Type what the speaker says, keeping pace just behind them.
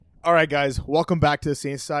All right, guys, welcome back to the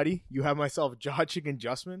Sane Society. You have myself, Jachik and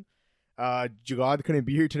Justman. Jugad couldn't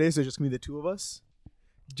be here today, so it's just gonna be the two of us.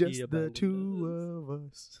 Just the two of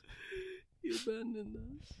us. You abandoned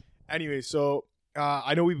us. Anyway, so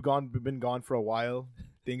I know we've been gone for a while.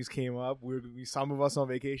 Things came up. Some of us on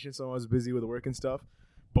vacation, some of us busy with work and stuff,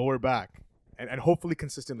 but we're back, and hopefully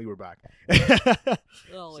consistently we're back.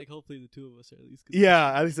 Well, like hopefully the two of us are at least.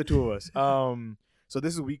 Yeah, at least the two of us. So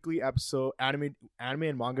this is a weekly episode, anime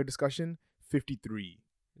and manga discussion 53.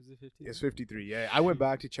 Is it 53? It's 53. Yeah, I went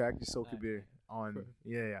back to check just so it could be on. Sure.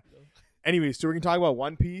 Yeah. No. Anyways, so we're gonna talk about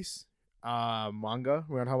One Piece, manga.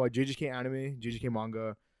 We're gonna talk about JJK anime, JJK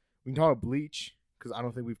manga. We can talk about Bleach because I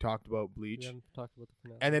don't think we've talked about Bleach. We haven't talked about the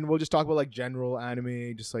finale. And then we'll just talk about like general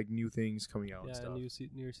anime, just like new things coming out and stuff. new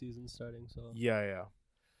season starting. So Yeah.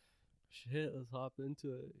 shit, let's hop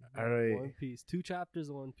into it. All right. One Piece, 2 chapters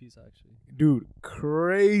of One Piece actually. Dude,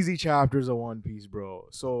 crazy chapters of One Piece, bro.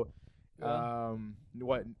 So, Yeah.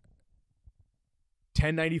 what?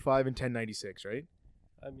 1095 and 1096, right?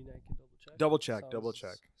 I mean, I can double check. Double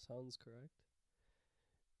check. Sounds correct.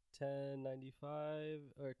 1095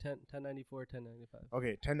 or 1094, 1095.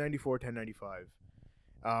 Okay, 1094, 1095.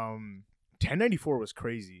 1094 was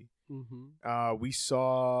crazy. Mm-hmm. We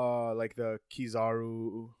saw like the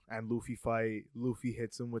Kizaru and Luffy fight. Luffy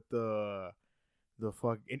hits him with the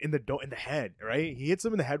fuck in the head, right? He hits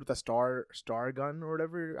him in the head with a star gun or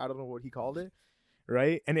whatever. I don't know what he called it,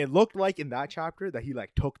 right? And it looked like in that chapter that he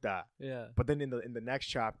like took that. Yeah. But then in the next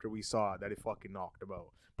chapter we saw that it fucking knocked him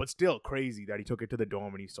out. But still crazy that he took it to the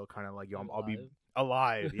dome and he's still kind of like, yo, I'll be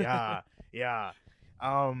alive. Yeah. Yeah.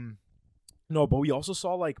 No, but we also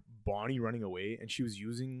saw like Bonnie running away and she was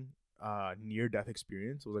using near death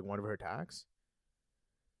experience. It was like one of her attacks.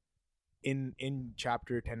 In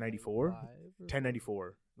chapter 1094.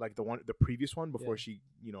 1094. Like the previous one before she,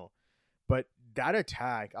 but that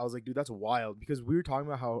attack, I was like, dude, that's wild because we were talking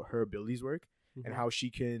about how her abilities work and how she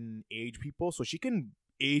can age people. So she can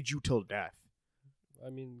age you till death. I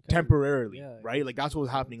mean, temporarily, right? Like that's what was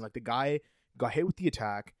happening. Like the guy got hit with the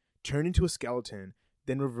attack, turned into a skeleton,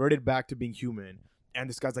 then reverted back to being human. And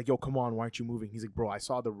this guy's like, yo, come on, why aren't you moving? He's like, bro, I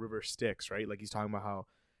saw the river Styx, right? Like he's talking about how,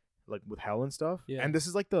 like with hell and stuff. Yeah. And this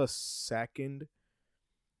is like the second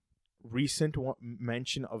recent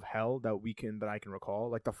mention of hell that I can recall.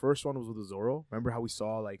 Like the first one was with Zoro. Remember how we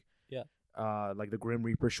saw like the Grim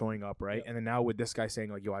Reaper showing up, right? Yeah. And then now with this guy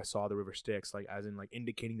saying like, yo, I saw the river Styx, like as in like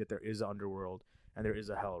indicating that there is an underworld and there is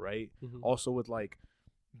a hell, right? Mm-hmm. Also with like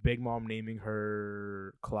Big Mom naming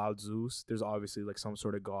her Cloud Zeus, there's obviously like some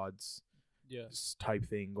sort of gods type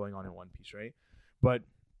thing going on in One Piece, right? But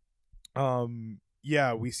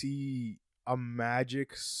yeah, we see a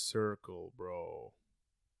magic circle, bro.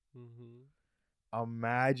 Mm-hmm. A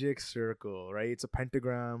magic circle, right? It's a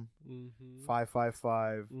pentagram,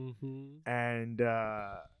 555, and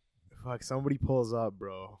fuck, somebody pulls up,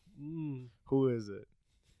 bro. Who is it?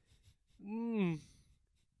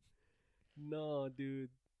 No, dude.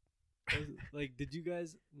 Like, did you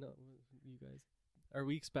guys? No, you guys. Are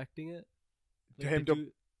we expecting it? Like, To him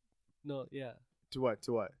to? No, yeah. To what?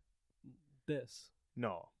 To what? This.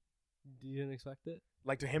 No. You didn't expect it?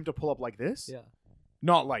 Like to him to pull up like this? Yeah.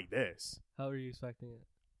 Not like this. How are you expecting it?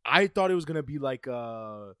 I thought it was gonna be like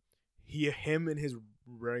him in his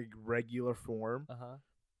regular form.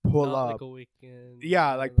 Pull Not up. Like Awaken.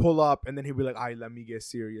 Yeah, like pull up, and then he'll be like, "Alright, let me get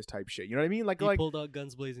serious," type shit. You know what I mean? Like, he pulled out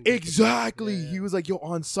guns blazing. Exactly. Yeah. He was like, "Yo,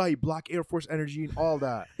 on site, Black Air Force energy and all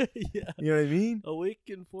that." Yeah. You know what I mean?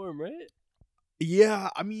 Awaken form, right? Yeah.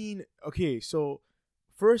 I mean, okay. So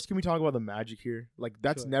first, can we talk about the magic here? Like,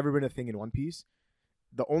 that's never been a thing in One Piece.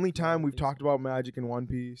 The only time we've talked about magic in One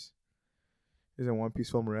Piece is in One Piece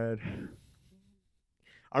Film Red.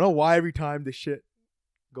 I don't know why every time this shit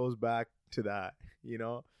goes back to that,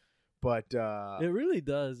 but it really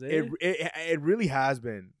does. It really has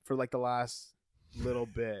been for like the last little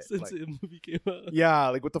bit since like, the movie came out. Yeah,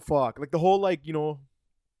 like what the fuck, like the whole like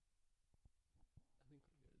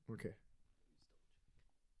okay.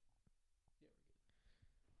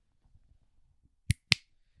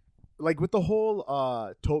 Like with the whole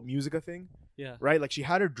Taupe Musica thing, yeah, right? Like she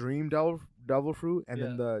had her dream devil fruit, and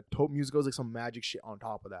then the Taupe Musica was like some magic shit on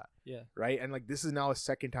top of that, right? And like this is now a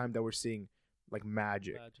second time that we're seeing like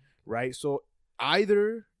magic, right? So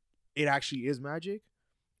either it actually is magic,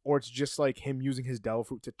 or it's just like him using his devil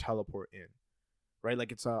fruit to teleport in, right?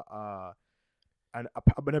 Like it's an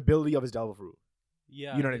ability of his devil fruit.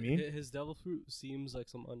 Yeah, you know what I mean? His devil fruit seems like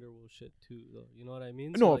some underworld shit too, though. You know what I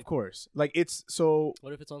mean? No, like, of course. Like it's so.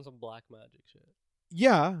 What if it's on some black magic shit?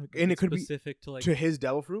 Yeah, and it could be specific to like to his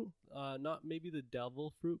devil fruit. Not maybe the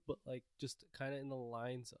devil fruit, but like just kind of in the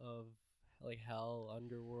lines of like hell,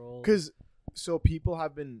 underworld. Because so people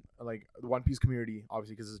have been like the One Piece community,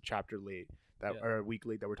 obviously, because it's a chapter late or a week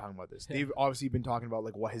late that we're talking about this. They've obviously been talking about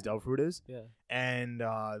like what his devil fruit is. Yeah. And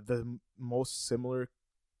the most similar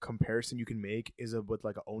comparison you can make is with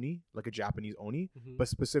like a oni, like a Japanese oni, but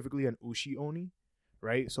specifically an ushi oni,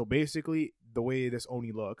 right? So basically, the way this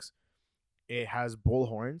oni looks, it has bull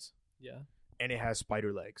horns. Yeah. And it has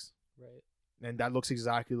spider legs. Right. And that looks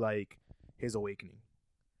exactly like his awakening.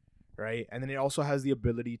 Right? And then it also has the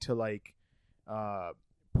ability to like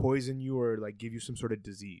poison you or like give you some sort of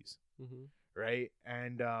disease. Right?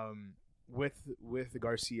 And with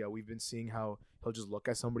Garcia, we've been seeing how he'll just look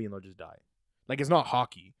at somebody and they'll just die. Like, it's not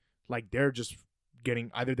hockey. Like, they're just they're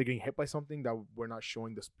getting hit by something that we're not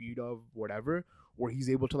showing the speed of, whatever, or he's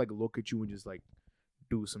able to like look at you and just like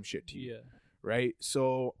do some shit to you. Yeah. Right?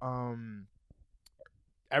 So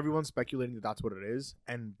everyone's speculating that that's what it is,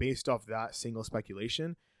 and based off that single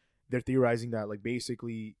speculation, they're theorizing that like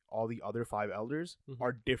basically all the other 5 elders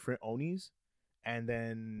are different onis, and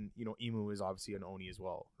then Imu is obviously an oni as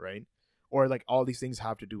well, right? Or like all these things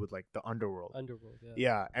have to do with like the underworld.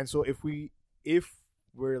 Yeah. And so if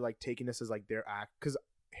we're like taking this as like their act, because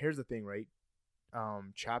here's the thing, right?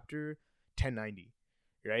 Chapter 1090,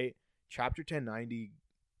 right? Chapter 1090.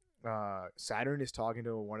 Saturn is talking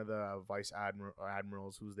to one of the vice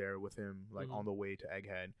admirals who's there with him, like on the way to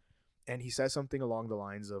Egghead, and he says something along the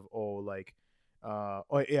lines of,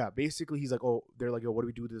 basically he's like, they're like, yo, what do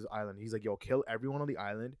we do with this island? He's like, yo, kill everyone on the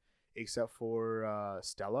island except for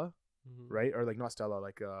Stella, right? Or like not Stella,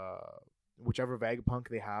 like whichever Vegapunk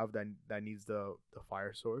they have that needs the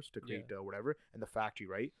fire source to create whatever, and the factory,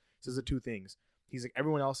 right? So there's the 2 things. He's like,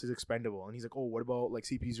 everyone else is expendable. And he's like, oh, what about like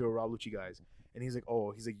CP0 Rob Lucci guys? And he's like,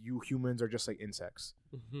 you humans are just like insects.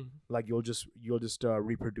 Like you'll just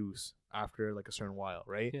reproduce after like a certain while,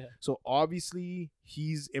 right? Yeah. So obviously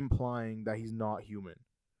he's implying that he's not human.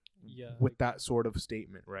 Yeah. With that sort of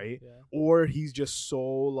statement, right? Yeah. Or he's just so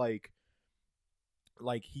like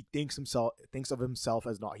he thinks of himself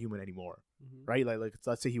as not human anymore, right? Like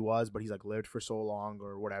let's say he was, but he's like lived for so long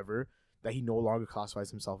or whatever, that he no longer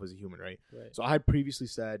classifies himself as a human, right? So I had previously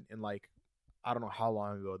said in like, I don't know how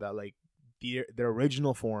long ago, that like their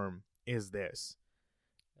original form is this,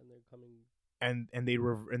 and they're coming and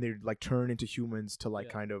they like turn into humans to like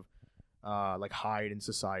kind of like hide in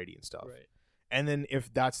society and stuff. Right. And then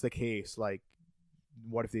if that's the case, like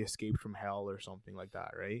what if they escaped from hell or something like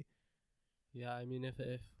that, right? Yeah, I mean, if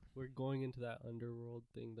we're going into that underworld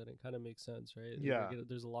thing, then it kind of makes sense, right? Yeah.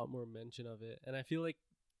 There's a lot more mention of it, and I feel like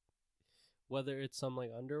whether it's some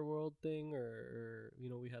like underworld thing or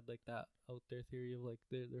we had like that out there theory of like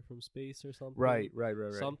they're from space or something. Right.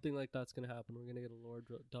 Something like that's gonna happen. We're gonna get a lore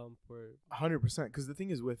dump or 100%. Because the thing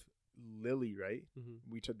is with Lily, right?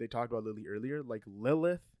 They talked about Lily earlier. Like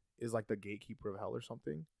Lilith is like the gatekeeper of hell or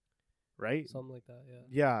something, right? Something like that. Yeah.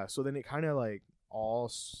 Yeah. So then it kind of like all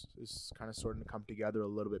is kind of starting to come together a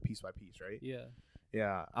little bit piece by piece, right? Yeah.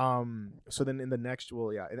 Yeah. So then in the next,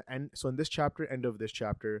 and so in this chapter, end of this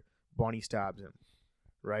chapter, Bonnie stabs him,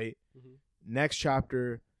 right? Next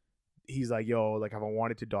chapter, he's like, yo, like if I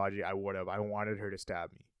wanted to dodge it, I would have. I wanted her to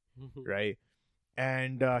stab me, right?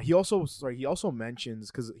 And he also mentions,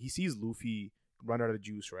 because he sees Luffy run out of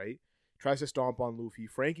juice, right? Tries to stomp on Luffy.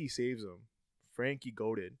 Frankie saves him. Frankie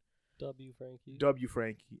goated. W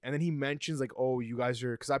Frankie. And then he mentions like, oh, you guys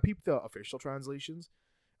are, because I peeped the official translations.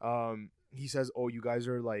 He says, oh, you guys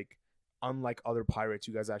are like, unlike other pirates,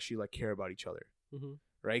 you guys actually like care about each other.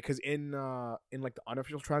 Right? Because in like the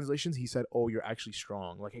unofficial translations, he said, oh, you're actually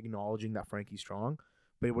strong, like acknowledging that Frankie's strong.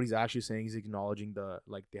 But what he's actually saying is acknowledging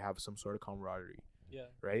like they have some sort of camaraderie. Yeah.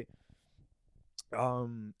 Right? Oh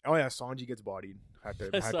yeah, Sanji gets bodied.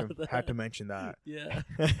 Had to mention that. Yeah.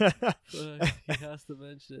 He has to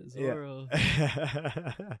mention it. Zoro.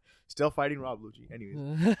 Yeah. Still fighting Rob Lucci.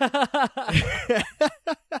 Anyways.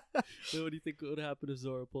 So what do you think would happen if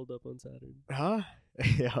Zoro pulled up on Saturn? Huh?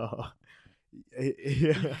 Yeah.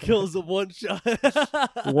 He kills him one shot.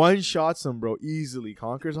 One shots him, bro. Easily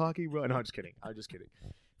conquers hockey, bro. No, I'm just kidding.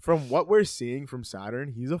 From what we're seeing from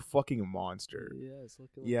Saturn, he's a fucking monster. Yeah, it's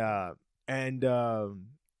looking. Yeah, and so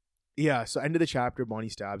end of the chapter, Bonnie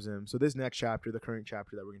stabs him. So this next chapter, the current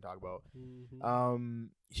chapter that we're gonna talk about,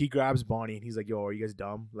 he grabs Bonnie and he's like, "Yo, are you guys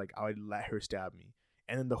dumb? Like, I would let her stab me."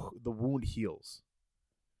 And then the wound heals.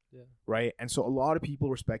 Yeah. Right, and so a lot of people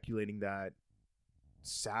were speculating that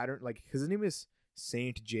Saturn, like, his name is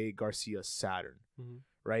Saint J. Garcia Saturn,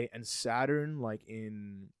 right? And Saturn, like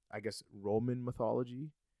in, I guess, Roman mythology,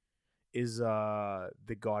 is the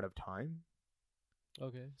god of time.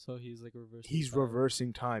 Okay, so he's like reversing. He's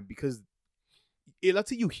reversing time because let's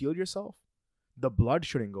say you heal yourself, the blood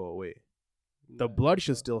shouldn't go away. the blood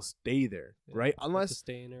should still stay there, right? Unless the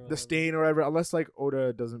stain or whatever. Unless like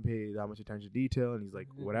Oda doesn't pay that much attention to detail and he's like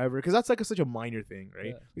whatever, because that's like such a minor thing,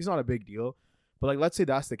 right? It's not a big deal. But like, let's say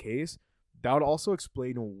that's the case, that would also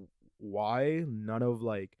explain why none of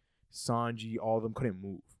like Sanji, all of them couldn't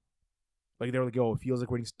move. Like they were like, yo, it feels like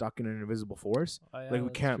we're getting stuck in an invisible force. Like we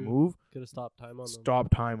can't move. Could have stopped time on them. Stop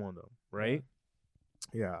time on them, right?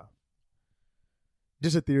 Yeah.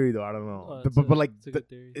 Just a theory though. I don't know. But like,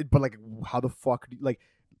 how the fuck? Like,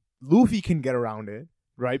 Luffy can get around it,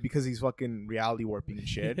 right? Because he's fucking reality warping and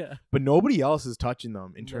shit. But nobody else is touching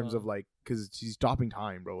them in terms of like, because he's stopping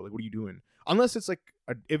time, bro. Like, what are you doing? Unless it's like,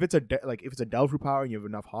 if it's a Delphi power and you have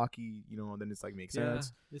enough hockey, you know, then it's like makes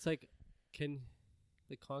sense. It's like, can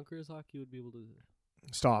the Conqueror's hockey would be able to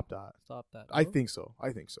stop that? No? I think so.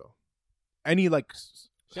 Any like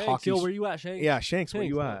Shanks, hockey. yo, where you at, Shanks? Yeah, Shanks, where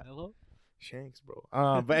you at? Hello, Shanks, bro.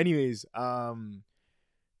 But anyways, after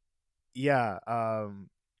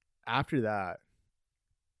that,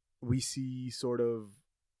 we see sort of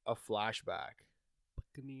a flashback.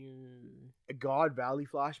 A God Valley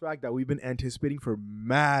flashback that we've been anticipating for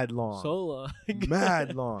mad long. So long.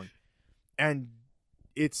 Mad long. And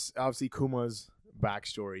it's obviously Kuma's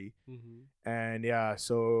backstory. Mm-hmm. And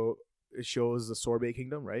so it shows the Sorbet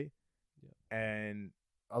Kingdom, right? Yeah. And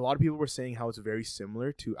a lot of people were saying how it's very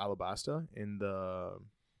similar to Alabasta in the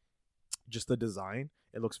design.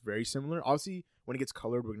 It looks very similar. Obviously, when it gets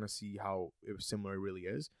colored, we're going to see how similar it really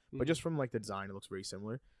is. Mm-hmm. But just from like the design, it looks very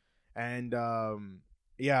similar. And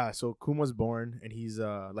so Kuma's born, and he's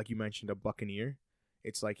like you mentioned, a buccaneer.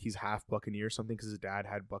 It's like he's half buccaneer or something because his dad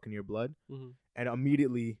had buccaneer blood. Mm-hmm. And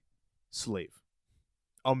immediately slave.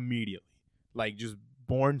 Immediately. Like just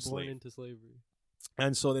born slave. Born into slavery.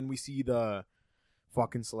 And so then we see the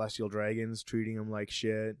fucking celestial dragons treating him like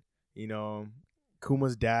shit. You know,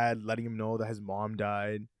 Kuma's dad letting him know that his mom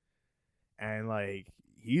died. And like,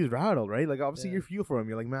 he's rattled, right? Like, obviously you feel for him.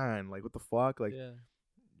 You're like, man, like, what the fuck? Like,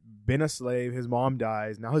 been a slave, his mom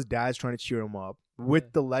dies, now his dad's trying to cheer him up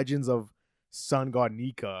with the legends of sun god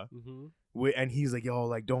Nika. Mm-hmm. And he's like, yo,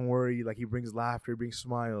 like, don't worry, like, he brings laughter, he brings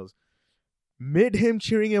smiles. Mid him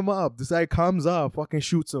cheering him up, this guy comes up, fucking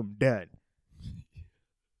shoots him dead.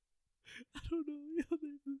 I don't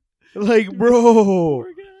know. Like, bro,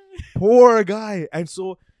 poor guy. And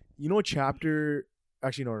so, you know, chapter,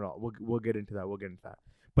 actually no, we'll get into that.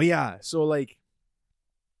 But yeah, so like,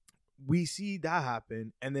 we see that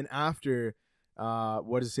happen, and then after,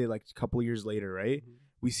 what does it say? Like a couple of years later, right? Mm-hmm.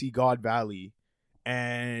 We see God Valley,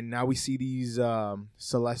 and now we see these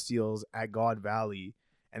Celestials at God Valley,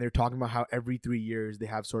 and they're talking about how every 3 years they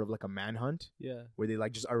have sort of like a manhunt, where they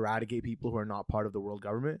like just eradicate people who are not part of the world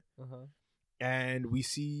government. Uh-huh. And we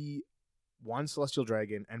see one Celestial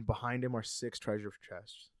Dragon, and behind him are 6 treasure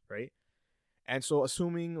chests, right? And so,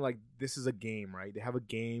 assuming like this is a game, right? They have a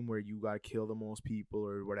game where you gotta kill the most people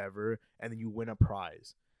or whatever, and then you win a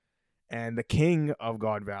prize. And the king of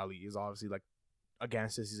God Valley is obviously like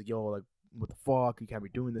against this. He's like, yo, like, what the fuck? You can't be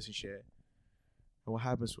doing this and shit. And what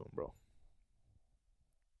happens to him, bro?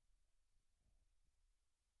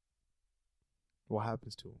 What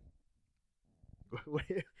happens to him?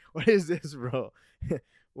 What is this, bro?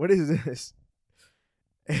 What is this?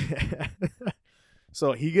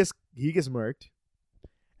 So he gets murked,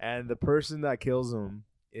 and the person that kills him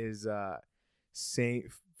is Saint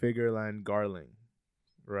Figureland Garling,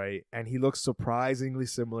 right? And he looks surprisingly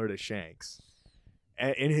similar to Shanks.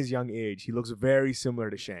 And in his young age, he looks very similar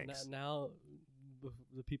to Shanks. Now,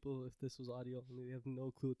 the people, if this was audio, they have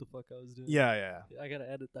no clue what the fuck I was doing. Yeah. I gotta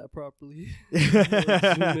edit that properly.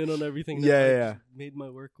 Zoom in on everything. Made my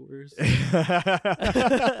work worse.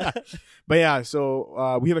 But yeah,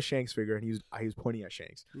 so we have a Shanks figure, and he was pointing at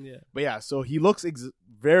Shanks. Yeah. But yeah, so he looks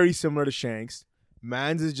very similar to Shanks.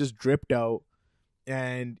 Mans is just dripped out,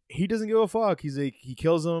 and he doesn't give a fuck. He's like, he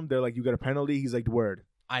kills him. They're like, you got a penalty. He's like, word,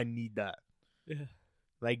 I need that. Yeah.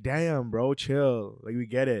 Like, damn, bro, chill. Like, we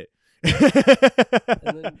get it.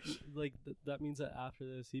 And then, like, that means that after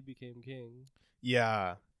this, he became king.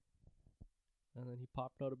 Yeah. And then he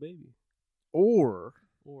popped out a baby. Or.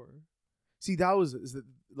 See, that was,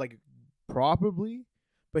 like, probably.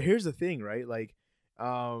 But here's the thing, right? Like,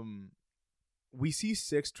 we see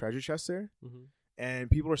 6 treasure chests there. Mm-hmm.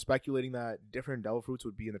 And people are speculating that different devil fruits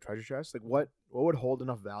would be in the treasure chest. Like, what would hold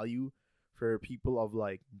enough value for people of,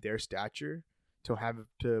 like, their stature to have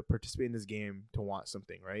to participate in this game to want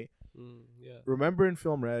something, right? Yeah. Remember in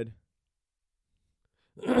Film Red,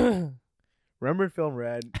 what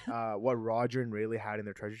Roger and Rayleigh had in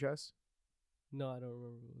their treasure chest? No, I don't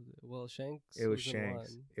remember. Well, Shanks. It was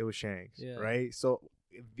Shanks. Yeah. Right. So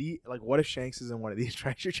what if Shanks is in one of these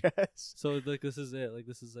treasure chests? So like this is it. Like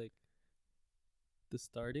this is like the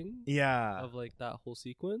starting. Yeah. Of like that whole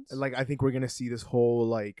sequence. Like I think we're gonna see this whole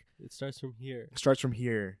like. It starts from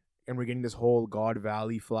here. And we're getting this whole God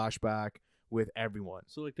Valley flashback with everyone.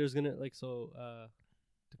 So like there's gonna like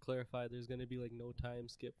to clarify, there's gonna be like no time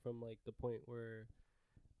skip from like the point where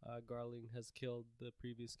Garling has killed the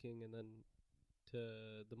previous king and then to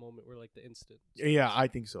the moment where like the instant starts. Yeah, I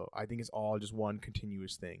think so. I think it's all just one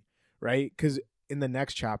continuous thing, right? Because in the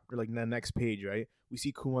next chapter, like in the next page, right, we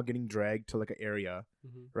see Kuma getting dragged to like an area,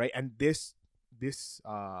 right? And this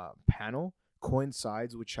panel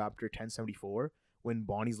coincides with chapter 1074 when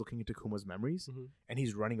Bonnie's looking into Kuma's memories and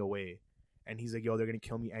he's running away. And he's like, yo, they're going to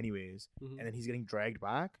kill me anyways. And then he's getting dragged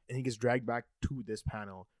back. And he gets dragged back to this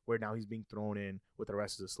panel where now he's being thrown in with the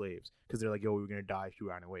rest of the slaves. Because they're like, yo, we were going to die if you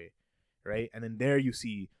ran away. Right? And then there you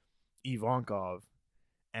see Ivankov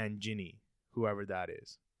and Ginny, whoever that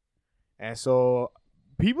is. And so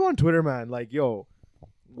people on Twitter, man, like, yo,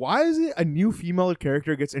 why is it a new female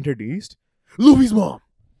character gets introduced? Luffy's mom.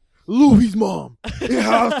 It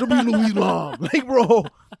has to be Luffy's mom. Like, bro.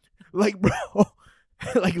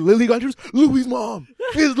 Like Lily got introduced. Luffy's mom.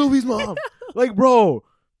 It's Luffy's mom. Like, bro,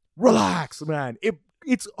 relax, man.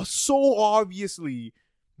 It's so obviously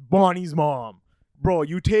Bonnie's mom. Bro,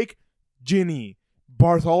 you take Ginny,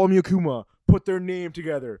 Bartholomew Kuma, put their name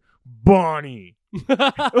together. Bonnie.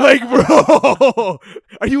 Like, bro.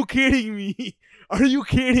 Are you kidding me? You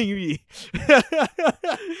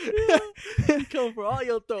come for all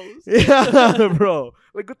your toes. Yeah, bro.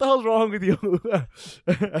 Like, what the hell's wrong with you?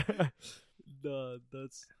 No,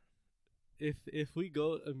 that's if we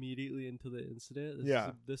go immediately into the incident,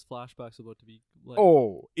 this flashback's about to be like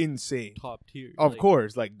insane, top tier. Of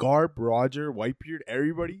course, like Garp, Roger, Whitebeard,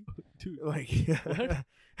 everybody. Dude, like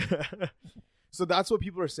so that's what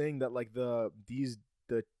people are saying, that like the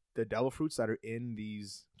devil fruits that are in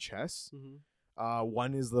these chests.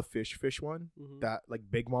 One is the fish one that like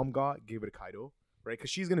Big Mom gave it to Kaido. Right,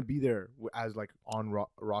 because she's gonna be there as like on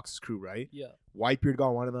Rox's crew, right? Yeah. Whitebeard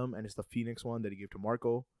got one of them, and it's the Phoenix one that he gave to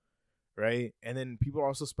Marco, right? And then people are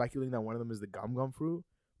also speculating that one of them is the Gum fruit,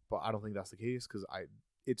 but I don't think that's the case because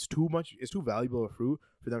it's too valuable a fruit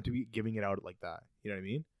for them to be giving it out like that. You know what I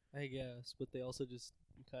mean? I guess, but they also just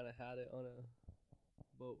kind of had it on a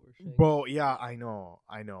boat or something. Bro, yeah, I know,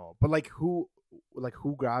 but like who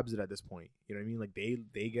grabs it at this point? You know what I mean? Like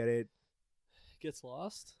they get it. Gets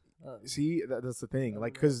lost. See, that's the thing.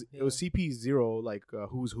 Like, because it was CP0, like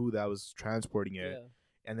who's who that was transporting it,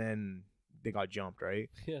 and then they got jumped,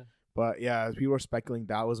 right? Yeah. But yeah, people were speculating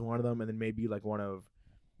that was one of them, and then maybe like one of,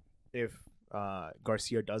 if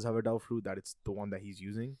Garcia does have a devil fruit, that it's the one that he's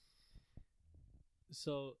using.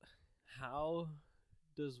 So, how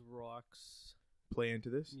does Rox play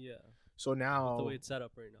into this? Yeah. So now, with the way it's set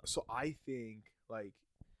up right now. So I think like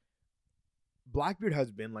Blackbeard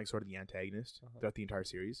has been like sort of the antagonist throughout the entire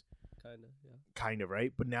series. Kind of,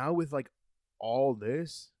 right? But now with like all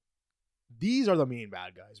this, these are the main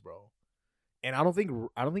bad guys, bro. And I don't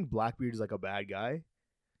think Blackbeard is like a bad guy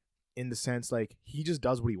in the sense like he just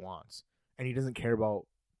does what he wants and he doesn't care about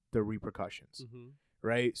the repercussions.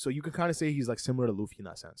 Right? So you could kind of say he's like similar to Luffy in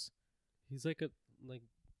that sense. He's like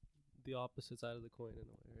the opposite side of the coin in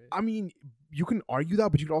a way, right? I mean, you can argue that,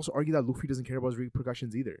 but you could also argue that Luffy doesn't care about his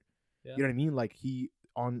repercussions either. Yeah. You know what I mean? Like he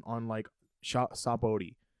on like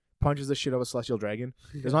Sapori punches the shit out of a celestial dragon.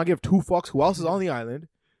 Does not give two fucks who else is on the island,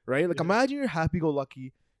 right? Like imagine you're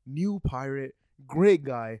happy-go-lucky, new pirate, great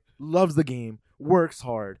guy, loves the game, works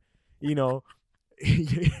hard. You know,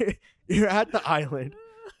 you're at the island.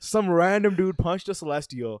 Some random dude punched a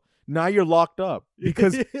celestial. Now you're locked up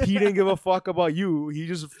because he didn't give a fuck about you. He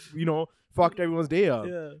just fucked everyone's day up.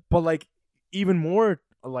 Yeah. But like even more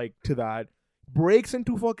like to that. Breaks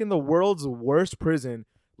into fucking the world's worst prison,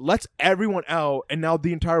 lets everyone out, and now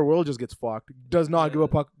the entire world just gets fucked. Does not give a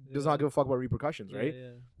fuck. Does not give a fuck about repercussions, right?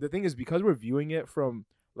 Yeah. The thing is, because we're viewing it from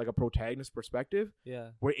like a protagonist perspective,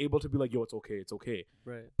 we're able to be like, yo, it's okay.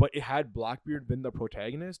 Right. But it had Blackbeard been the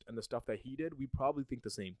protagonist and the stuff that he did, we probably think the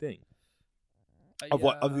same thing.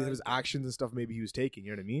 Of his actions and stuff maybe he was taking.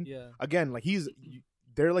 You know what I mean? Yeah. Again, like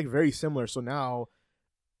they're like very similar. So now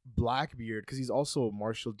Blackbeard, because he's also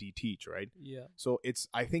Marshall D. Teach, right? Yeah. So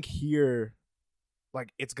I think here,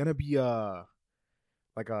 like it's gonna be a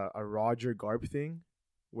Roger Garp thing,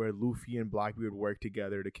 where Luffy and Blackbeard work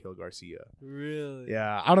together to kill Garcia. Really?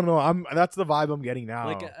 Yeah. I don't know. That's the vibe I'm getting now.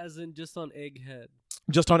 Like as in just on Egghead.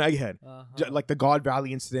 Just on Egghead. Like the God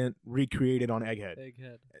Valley incident recreated on Egghead.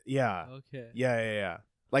 Yeah. Okay. Yeah.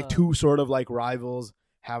 Like two sort of like rivals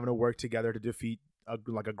having to work together to defeat a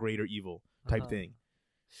greater evil type thing.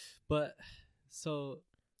 But so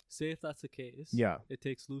say if that's the case, yeah, it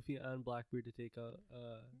takes Luffy and Blackbeard to take out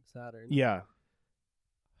Saturn. Yeah.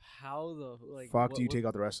 how though? Like, Fuck, do you take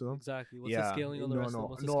out the rest of them? Exactly. What's the scaling on the rest of them?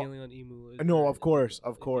 What's the scaling on Emu? No, of course.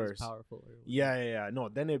 Powerful. Yeah. No,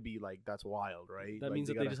 then it'd be like that's wild, right? That like, means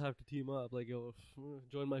they just have to team up. Like, yo,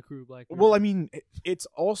 join my crew, Black. Well, I mean, it's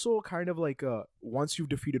also kind of like once you've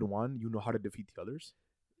defeated one, you know how to defeat the others,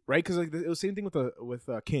 right? Because like it was the same thing with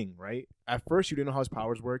King, right? At first, you didn't know how his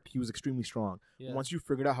powers worked. He was extremely strong. Yeah. Once you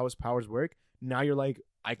figured out how his powers work, now you're like,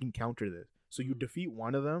 I can counter this. So you defeat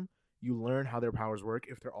one of them, you learn how their powers work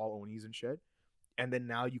if they're all Onis and shit, and then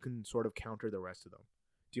now you can sort of counter the rest of them.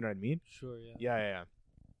 Do you know what I mean? Sure, yeah. Yeah.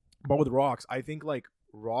 But with Rox, I think like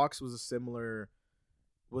Rox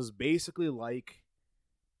was basically like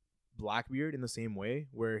Blackbeard in the same way,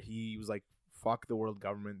 where he was like, fuck the world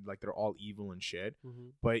government, like they're all evil and shit. Mm-hmm.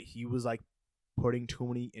 But he was like putting too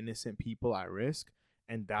many innocent people at risk,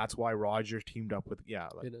 and that's why Roger teamed up with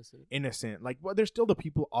innocent. Like, well, they're still the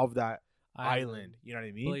people of that island. You know what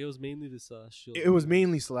I mean? But, like, it was mainly the Celestials. It was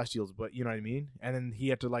mainly Celestials, but you know what I mean? And then he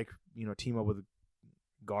had to like, team up with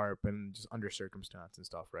Garp and just under circumstance and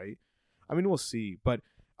stuff, right? I mean, we'll see. But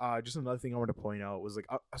just another thing I wanted to point out was like,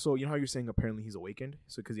 so you know how you're saying apparently he's awakened?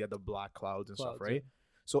 So because he had the black clouds and stuff, right? Yeah.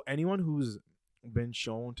 So anyone who's been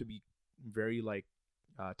shown to be very like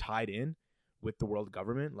tied in with the world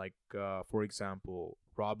government, like for example,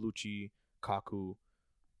 Rob Lucci, Kaku,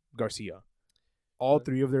 Garcia. All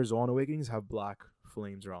three of their Zoan awakenings have black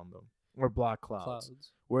flames around them, or black clouds.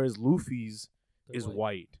 Whereas Luffy's is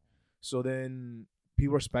white. So then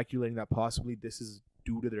people are speculating that possibly this is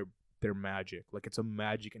due to their magic. Like it's a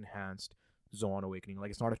magic enhanced Zoan awakening.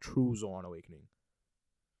 Like it's not a true Zoan awakening.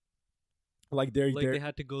 Like they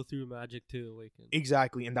had to go through magic to awaken.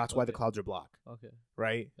 Exactly, and that's why the clouds are black. Okay.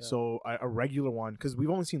 Right? Yeah. So a regular one, because we've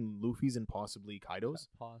only seen Luffy's and possibly Kaido's.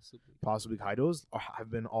 Possibly Kaido's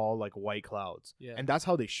have been all like white clouds. Yeah. And that's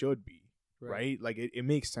how they should be. Right? Like it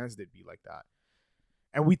makes sense they'd be like that.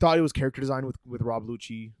 And we thought it was character design with Rob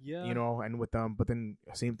Lucci. Yeah. And with them, but then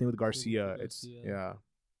same thing with Garcia.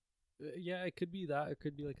 Yeah, it could be that. It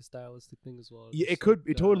could be like a stylistic thing as well. Yeah, it could.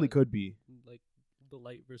 It totally could be. Like the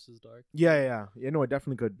light versus dark. Yeah. No, it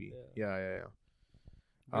definitely could be. Yeah.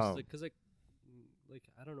 Because like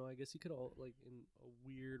I don't know. I guess you could all like in a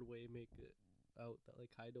weird way make it out that like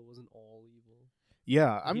Kaido wasn't all evil.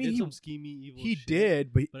 Yeah, like, I mean he did some schemey evil. He shit,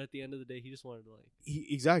 did, but at the end of the day, he just wanted to like.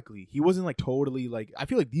 He wasn't like totally like. I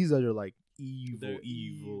feel like these guys are like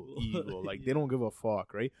evil. Like yeah. They don't give a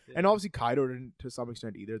fuck, right? Yeah. And obviously Kaido didn't to some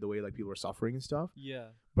extent either. The way like people are suffering and stuff. Yeah.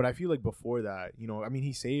 But I feel like before that, I mean,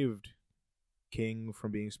 he saved King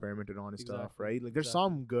from being experimented on and stuff, right? Like there's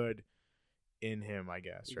some good in him, I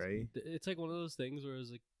guess, right? It's like one of those things where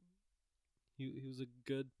it's like he was a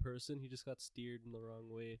good person. He just got steered in the wrong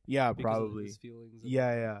way. Yeah, probably. Of his feelings.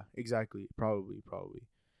 Yeah, exactly. Probably.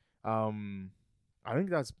 I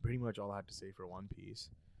think that's pretty much all I had to say for One Piece.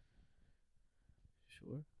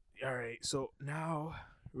 Sure. All right. So now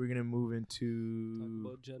we're gonna move into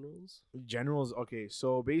talk about generals. Generals. Okay.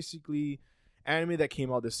 So basically, anime that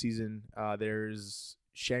came out this season. There's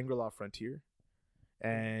Shangri-La Frontier,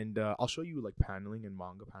 and I'll show you like paneling and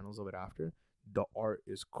manga panels of it after. The art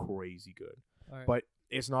is crazy good. Right. But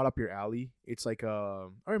it's not up your alley. It's like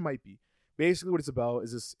or it might be. Basically, what it's about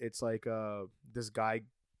is this. It's like this guy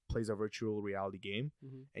plays a virtual reality game,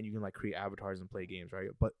 and you can like create avatars and play games, right?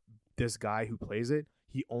 But this guy who plays it,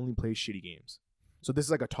 he only plays shitty games. So this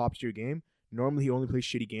is like a top tier game. Normally, he only plays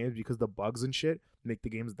shitty games because the bugs and shit make the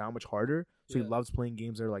games that much harder. So he loves playing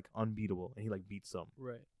games that are like unbeatable, and he like beats them.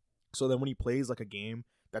 Right. So then when he plays like a game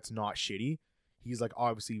that's not shitty, he's like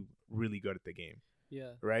obviously really good at the game.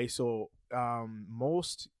 Yeah. Right. So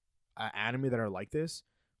most anime that are like this,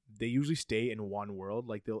 they usually stay in one world.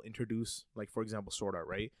 Like they'll introduce, like for example, Sword Art.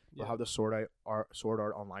 Right. They'll have the Sword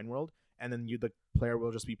Art online world, and then the player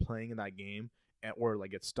will just be playing in that game, or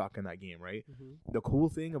like get stuck in that game. Right. The cool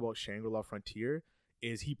thing about Shangri-La Frontier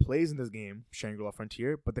is he plays in this game, Shangri-La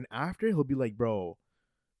Frontier, but then after he'll be like, bro,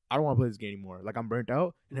 I don't want to play this game anymore. Like I'm burnt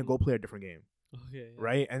out, and he'll go play a different game. Okay. Yeah.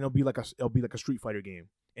 Right, and it'll be like a Street Fighter game,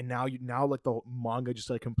 and now like the manga just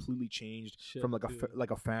like completely changed from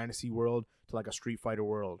like a fantasy world to like a Street Fighter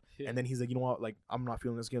world, and then he's like, you know what, like I'm not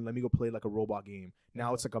feeling this game. Let me go play like a robot game.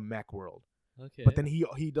 Now it's like a mech world. Okay. But then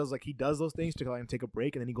he does those things to like take a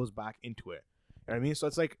break, and then he goes back into it. You know what I mean? So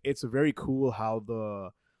it's very cool how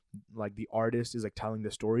the artist is like telling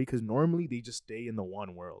the story, because normally they just stay in the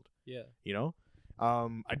one world. Yeah.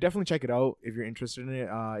 I definitely check it out if you're interested in it.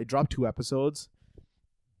 It dropped 2 episodes.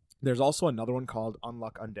 There's also another one called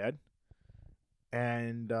Unluck Undead,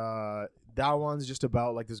 and that one's just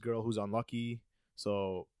about like this girl who's unlucky.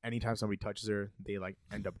 So anytime somebody touches her, they like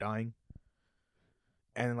end up dying.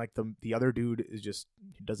 And like the other dude is just,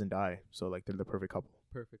 he doesn't die. So like they're the perfect couple.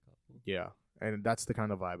 perfect couple. Yeah, and that's the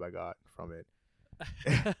kind of vibe I got from it.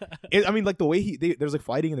 I mean, like the way there's like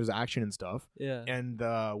fighting and there's action and stuff. Yeah. And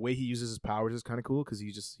the way he uses his powers is kind of cool because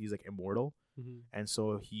he's like immortal, and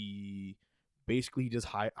so he basically does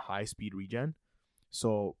high speed regen.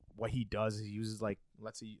 So what he does is he uses like,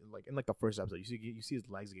 let's say like in like the first episode, you see his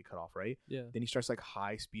legs get cut off, right? Yeah. Then he starts like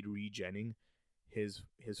high speed regenning his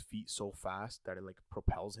feet so fast that it like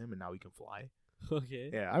propels him, and now he can fly. Okay.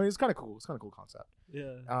 Yeah, I mean it's kind of cool. It's kind of cool concept.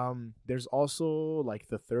 Yeah. There's also like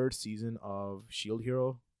the 3rd season of Shield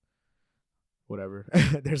Hero. Whatever.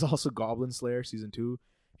 There's also Goblin Slayer season 2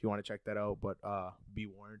 if you want to check that out. But be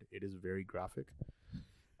warned, it is very graphic.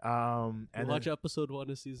 And watch episode 1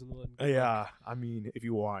 of season 1. Yeah, I mean if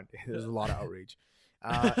you want, there's a lot of outrage.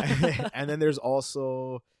 And then there's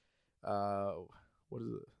also what is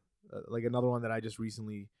it? Like another one that I just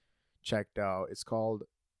recently checked out. It's called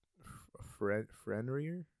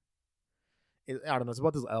Fenrir. I don't know. It's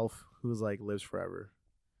about this elf who's like lives forever.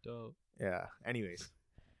 Dope. Yeah. Anyways,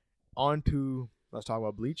 let's talk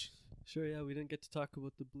about Bleach. Sure. Yeah, we didn't get to talk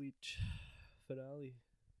about the Bleach finale.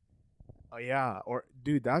 Oh yeah, or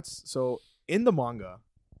dude, that's so in the manga,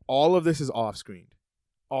 all of this is off screen,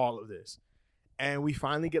 all of this, and we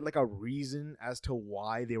finally get like a reason as to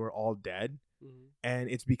why they were all dead, and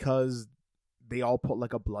it's because they all put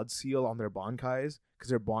like a blood seal on their bankais because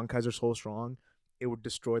their bankais are so strong it would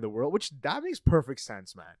destroy the world, which that makes perfect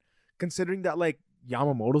sense, man. Considering that like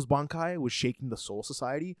Yamamoto's bankai was shaking the Soul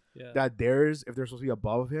Society, that theirs, if they're supposed to be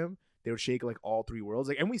above him, they would shake like all 3 worlds.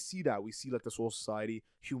 Like, and we see that. We see like the Soul Society,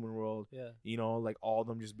 Human World, you know, like all of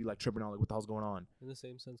them just be like tripping out, like what the hell's going on? In the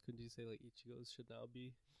same sense, could you say like Ichigo's should now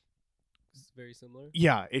be very similar?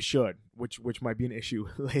 Yeah, it should, which might be an issue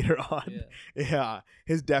later on. Yeah,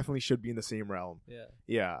 his definitely should be in the same realm.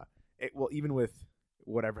 Yeah. Well, even with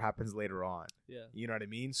whatever happens later on. Yeah. You know what I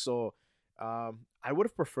mean? So, I would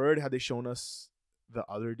have preferred had they shown us the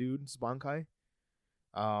other dude's bankai,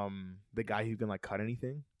 the guy who can like cut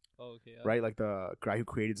anything. Oh, okay. Right, like the guy who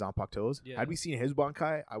created Zanpakuto's. Had we seen his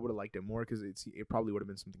bankai, I would have liked it more because it probably would have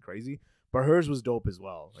been something crazy. But hers was dope as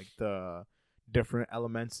well, like the different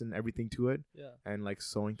elements and everything to it. Yeah. And like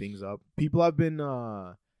sewing things up. People have been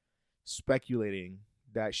speculating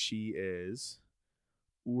that she is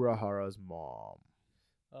Urahara's mom.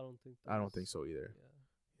 I don't think so either.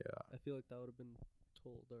 Yeah. I feel like that would have been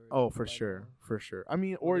told already. Oh, for sure. I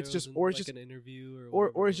mean, or it's just an interview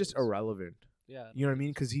or it's just irrelevant. Yeah. You know what I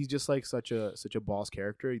mean? Because he's just like such a boss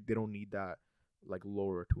character. They don't need that like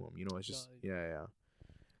lower to him. You know, it's just yeah.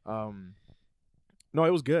 No,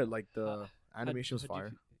 it was good. Like the animation was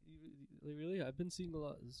fire. Really, I've been seeing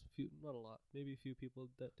not a lot, maybe a few people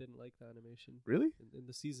that didn't like the animation. Really? In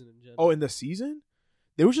the season in general. Oh, in the season?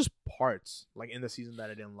 There was just parts like in the season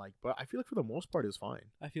that I didn't like, but I feel like for the most part it was fine.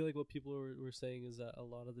 I feel like what people were saying is that a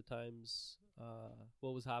lot of the times,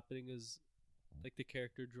 what was happening is like the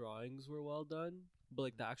character drawings were well done, but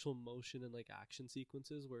like the actual motion and like action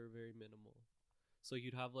sequences were very minimal. So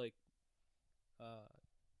you'd have like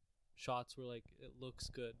shots where like it looks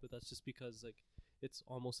good, but that's just because like it's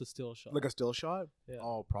almost a still shot. Like a still shot? Yeah.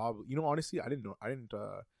 Oh, probably. You know, honestly, I didn't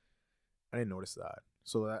notice that.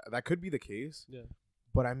 So that could be the case. Yeah.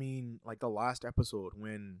 But I mean, like the last episode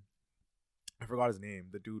when I forgot his name,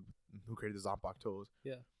 the dude who created the Zanpakutos.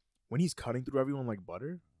 Yeah. When he's cutting through everyone like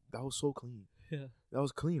butter, that was so clean. Yeah. That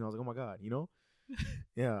was clean. I was like, oh my god, you know?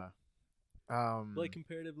 Yeah. Like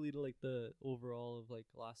comparatively to like the overall of like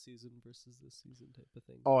last season versus this season type of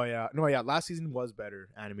thing. Oh yeah. No, yeah, last season was better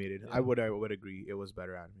animated. Yeah. I would agree. It was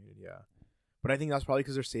better animated, yeah. But I think that's probably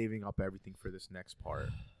because they're saving up everything for this next part.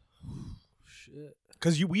 Shit.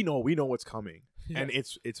 Because we know what's coming. Yeah. And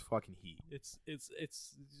it's fucking heat. It's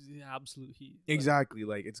absolute heat. Exactly.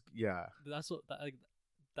 Like it's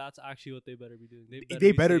that's actually what they better be doing.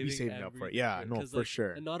 They better be saving up for it. Yeah, no, for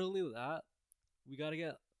sure. And not only that, we gotta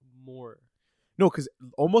get more. No, because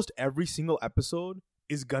almost every single episode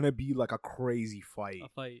is gonna be like a crazy fight. A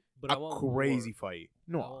fight, but I want crazy more. Fight.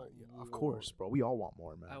 No, of course, bro. We all want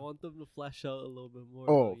more, man. I want them to flesh out a little bit more.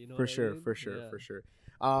 Oh, you know for sure.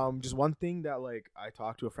 Just one thing that like I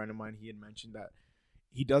talked to a friend of mine. He had mentioned that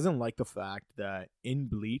he doesn't like the fact that in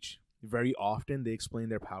Bleach, very often they explain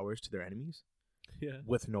their powers to their enemies. Yeah.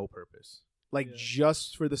 With no purpose. Like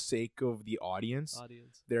just for the sake of the audience.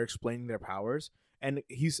 They're explaining their powers. And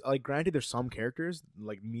he's like, granted, there's some characters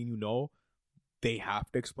like me and you know, they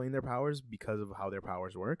have to explain their powers because of how their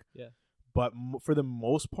powers work. Yeah. But for the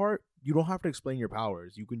most part, you don't have to explain your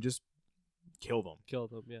powers. You can just kill them.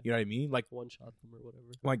 Yeah. You know what I mean? Like one shot them or whatever.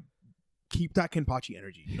 Like keep that Kenpachi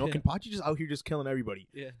energy. You know, Kenpachi just out here just killing everybody.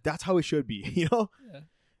 Yeah. That's how it should be. You know. Yeah.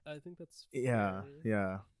 I think that's. Yeah.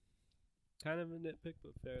 Kind of a nitpick,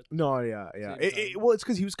 but fair. No, yeah. Well, it's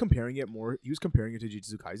because he was comparing it more. He was comparing it to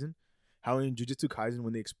Jujutsu Kaisen. How in Jujutsu Kaisen,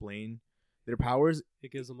 when they explain their powers,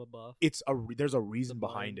 it gives them a buff. There's a reason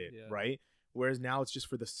behind it, right? Whereas now it's just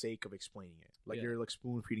for the sake of explaining it. Like you're like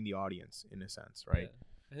spoon feeding the audience in a sense, right?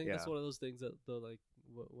 Yeah. I think that's one of those things that like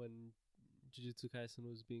when Jujutsu Kaisen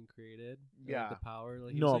was being created, like the power.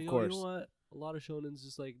 Like, of course. You know what? A lot of shonens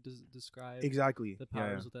just like describe exactly the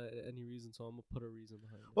powers without any reason, so I'm gonna put a reason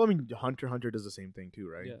behind it. Well, I mean, Hunter x Hunter does the same thing too,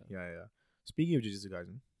 right? Yeah. Speaking of Jujutsu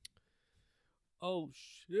Kaisen, oh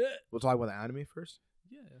shit, we'll talk about the anime first.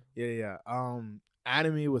 Yeah.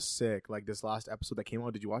 Anime was sick. Like this last episode that came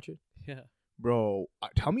out, did you watch it? Yeah. Bro,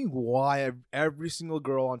 tell me why every single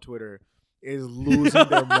girl on Twitter is losing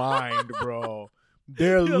their mind, bro.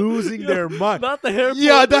 They're losing their mind. Not the hair pull.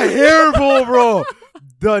 Yeah, the hair pull, bro.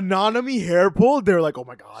 The Nanami hair pull, they're like, oh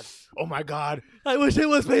my god. I wish it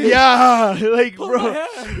was me. Yeah, like,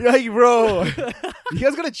 bro. You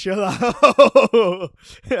guys gotta chill out.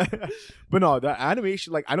 But no, the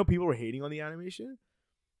animation, like, I know people were hating on the animation.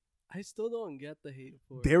 I still don't get the hate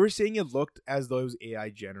for it. They were saying it looked as though it was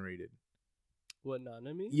AI generated. What,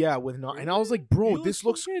 Nanami? Yeah, and I was like, bro, this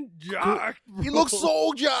looks jacked. He looks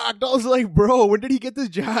so jacked. I was like, bro, when did he get this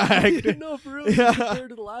jacked? No, for real. Compared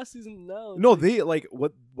to the last season now. No, they like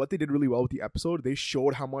what they did really well with the episode. They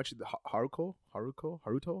showed how much the Haruto, I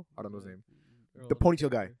don't know his name, the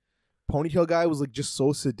ponytail guy was like just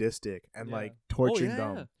so sadistic and like torturing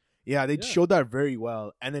them. Yeah, they showed that very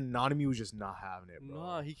well. And then Nanami was just not having it, bro.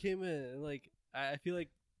 Nah, he came in and like I feel like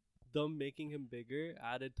them making him bigger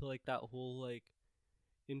added to like that whole like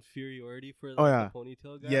inferiority for like, the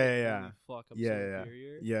ponytail guy. Yeah. Holy fuck, I'm so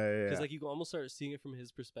inferior. Yeah. Because like you can almost start seeing it from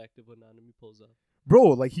his perspective when Nanami pulls up. Bro,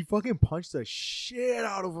 like he fucking punched the shit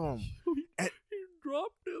out of him. He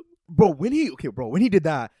dropped him. Bro, when he did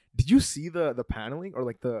that, did you see the paneling or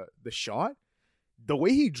like the shot? The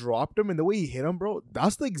way he dropped him and the way he hit him, bro,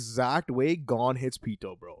 that's the exact way Gon hits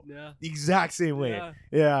Pito, bro. Yeah. The exact same way.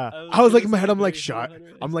 Yeah. I was like in my head, I'm like, shot.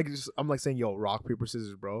 I'm like saying, yo, rock, paper,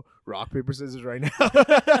 scissors, bro. Rock, paper, scissors right now.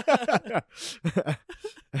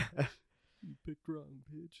 You picked wrong,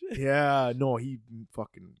 bitch. Yeah, no, he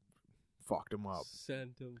fucking fucked him up.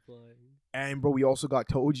 Sent him flying. And bro, we also got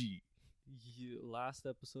Toji. Last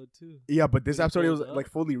episode too. Yeah, but this episode it was like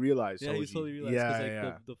fully realized. Yeah, Toji. he's fully realized.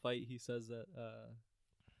 Yeah. The fight, he says that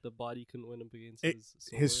the body couldn't win him against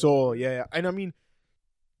his soul. Yeah, and I mean,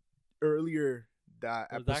 earlier that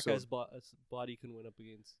episode, that guy's body couldn't win up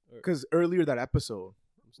against. Because earlier that episode,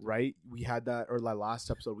 right? We had that, or like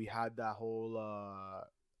last episode, we had that whole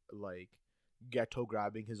like Ghetto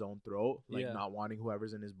grabbing his own throat, like not wanting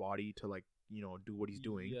whoever's in his body to like do what he's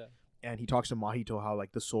doing. Yeah. And he talks to Mahito how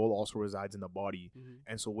like the soul also resides in the body. Mm-hmm.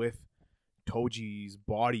 And so with Toji's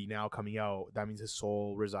body now coming out, that means his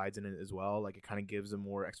soul resides in it as well. Like it kind of gives him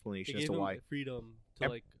more explanation as to why. Freedom to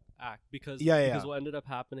like act because what ended up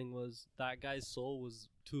happening was that guy's soul was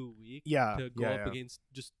too weak to go up against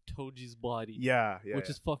just Toji's body. Which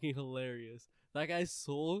is fucking hilarious. That guy's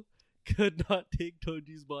soul could not take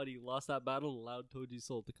Toji's body. Lost that battle and allowed Toji's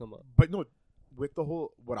soul to come up. But no, with the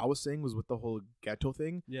whole, what I was saying was with the whole Ghetto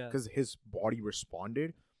thing, because his body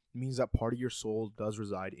responded, means that part of your soul does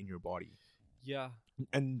reside in your body. Yeah.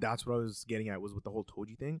 And that's what I was getting at, was with the whole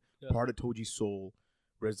Toji thing. Yeah. Part of Toji's soul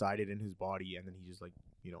resided in his body, and then he just like,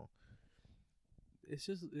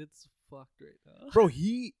 it's fucked right now. Bro,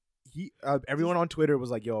 he everyone on Twitter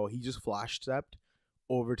was like, yo, he just flash stepped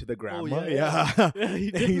over to the grandma. Oh, yeah,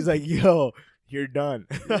 he did. And he's like, yo, you're done.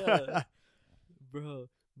 Yeah. Bro.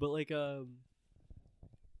 But like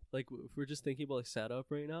if we're just thinking about like setup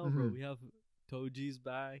right now, bro, we have Toji's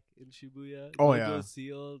back in Shibuya. Oh, Gojo's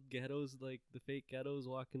sealed. Ghetto's like the fake Ghetto's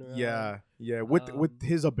walking around. Yeah. With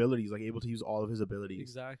his abilities, like able to use all of his abilities.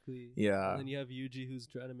 Exactly. Yeah. And then you have Yuji who's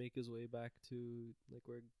trying to make his way back to like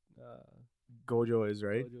where Gojo is,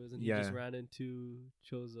 right? Gojo is, and he just ran into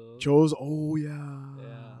Chozo. Oh yeah.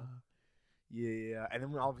 Yeah. And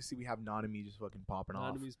then obviously we have Nanami just fucking popping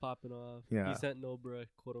off. Nanami's popping off. Yeah. He sent Nobara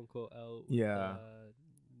quote unquote out. Yeah.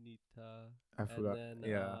 Nita. I forgot. And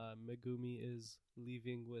then Megumi is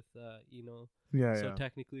leaving with Ino. Yeah. So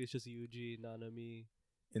technically it's just Yuji, Nanami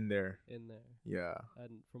in there. Yeah.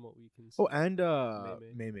 And from what we can see. Oh, and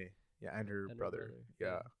Mei. Yeah, and her brother.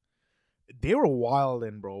 Yeah. They were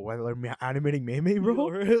wildin', bro. While they're animating Mei, bro.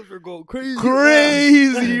 We're going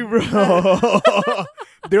crazy. Bro.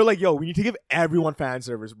 They're like, yo, we need to give everyone fan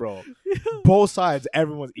service, bro. Both sides,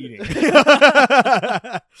 everyone's eating.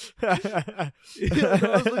 I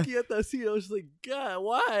was looking at that scene. I was just like, God,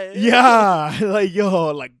 why? Yeah. Like,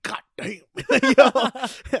 yo, like, God damn.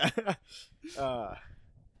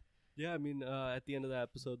 Yeah, I mean, at the end of the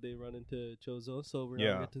episode, they run into Chozo, so we're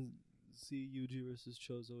Yeah. not getting to see Yuji versus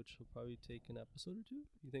Chozo, which will probably take an episode or two.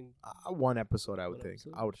 You think? One episode, I would One think.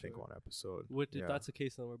 episode? I would think Sure. one episode. If Yeah. that's the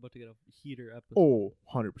case, then we're about to get a heater episode. Oh,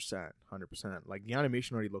 100%. 100%. Like, the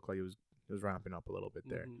animation already looked like it was ramping up a little bit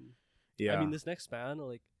there. Mhm. Yeah. I mean, this next span,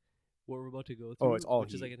 like what we're about to go through, it's all which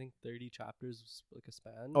is heat. like I think 30 chapters, like a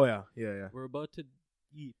span. Oh, yeah. Yeah, yeah. We're about to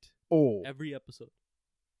eat Oh, every episode.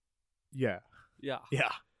 yeah. Yeah.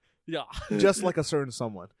 Yeah. Yeah. Just like a certain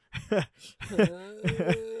someone. All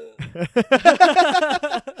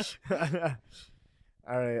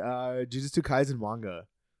right. Jujutsu Kaisen manga.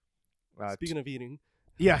 Speaking of eating.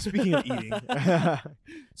 Yeah, speaking of eating.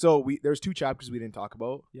 So there's 2 chapters we didn't talk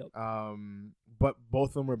about. Yep. But both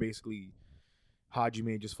of them were basically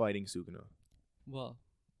Hajime just fighting Sukuna. Well,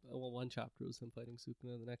 one chapter was him fighting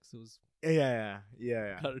Sukuna. The next was Yeah.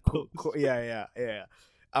 Kinda Cool. close. Yeah.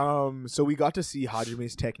 So we got to see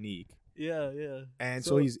Hajime's technique, yeah. and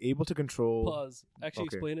So- so he's able to control. Pause. Actually,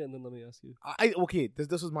 Okay. explain it and then let me ask you. Okay. This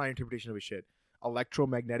was my interpretation of his shit.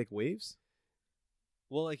 Electromagnetic waves.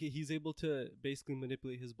 Well, like he's able to basically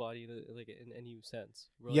manipulate his body in any sense.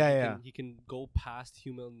 Where, Yeah, like, yeah. He can go past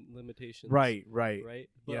human limitations. Right. Right.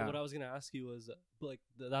 But Yeah. what I was gonna ask you was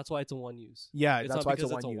that's why it's a one use. Yeah, It's that's not why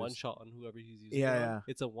because it's a one use. shot on whoever he's using. Yeah, it on. yeah.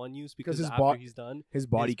 It's a one use because his after bo- he's done, His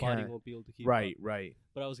body his body can't. won't be able to keep Right. up. Right.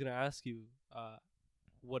 But I was gonna ask you,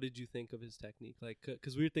 what did you think of his technique? Like,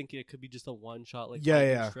 because we were thinking it could be just a one shot, like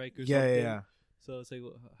lightning strike or something. Yeah. So it's like,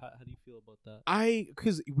 how do you feel about that?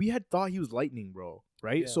 Because we had thought he was lightning, bro.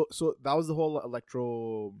 Right. Yeah. So that was the whole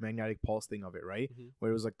electromagnetic pulse thing of it, right? Mhm. Where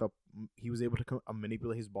it was like he was able to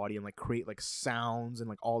manipulate his body and like create like sounds and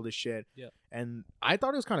like all this shit. Yeah. And I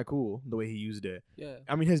thought it was kind of cool the way he used it. Yeah,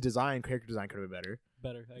 I mean, his character design could have been better.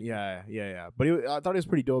 better. I agree. Yeah. But I thought it was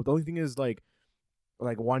pretty dope. The only thing is like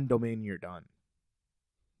one domain, you're done.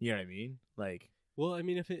 You know what I mean? Like, Well, I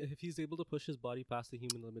mean, if he's able to push his body past the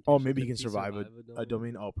human limitations, maybe he could can survive a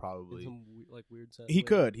domain. Oh, in probably. some weird sense. He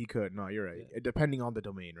could. No, you're right. Yeah. Depending on the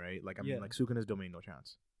domain, right? Like, I mean, Yeah. like Sukuna's domain, no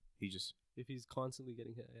chance. He just, If he's constantly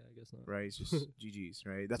getting hit, yeah, I guess not. right? It's just GG's,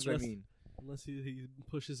 right? That's what I Unless- mean. Unless he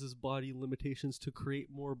pushes his body limitations to create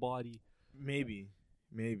more body. Maybe.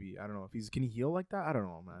 I don't know if can he heal like that? I don't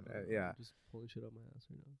know, man. Yeah. I'm just pulling shit out my ass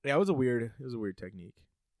right now. Yeah, it was a weird technique.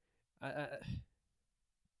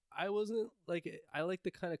 I wasn't like I like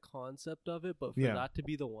the kind of concept of it, but for Yeah. that to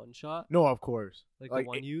be the one shot, No, of course. like like, the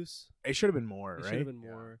one use, It should have been more, it right? should have been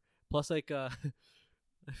Yeah. more. Plus, like I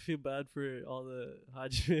feel bad for all the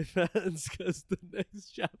Hajime fans because the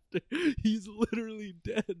next chapter he's literally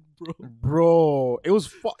dead, bro. Bro, it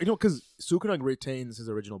was because Sukuna retains his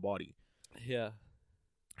original body, Yeah,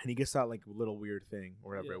 and he gets that like little weird thing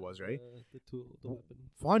or whatever yeah, it was, right? The tool, the weapon.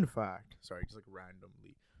 Fun fact, sorry, just like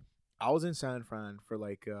randomly. I was in San Fran for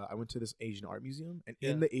like I went to this Asian art museum, and in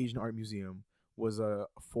Yeah. the Asian art museum was a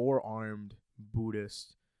 4-armed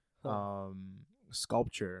Buddhist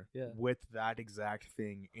sculpture Yeah. with that exact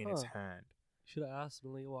thing in its Huh. hand. Should have asked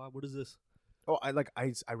him like, wow, what is this? Oh, I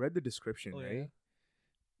read the description, Oh, right? yeah?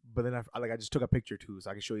 But then I just took a picture too, so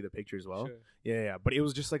I can show you the picture as well. Sure. Yeah. But it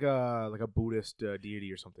was just like a Buddhist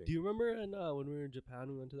deity or something. Do you remember when we were in Japan,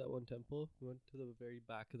 we went to that one temple? We went to the very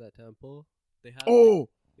back of that temple. They had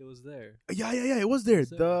it was there. Yeah. It was there. Was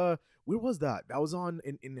there? Where was that? That was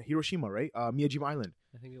in Hiroshima, right? Miyajima Island.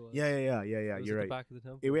 I think it was. Yeah. It was You're at the right. back of the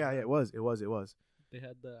temple. Yeah, it was. They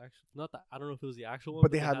had the actual, not that, I don't know if it was the actual one,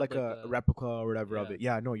 But they had like a the- replica or whatever of Yeah. it.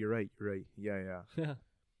 Yeah, no, you're right. Yeah. Yeah.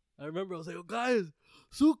 I remember I was like, oh, guys,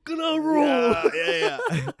 Sukuna roll.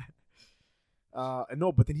 Yeah.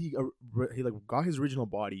 No, but then he like got his original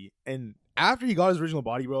body, and after he got his original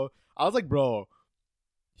body, bro, I was like, bro,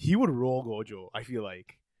 he would roll Gojo. I feel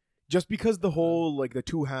like just because the whole like the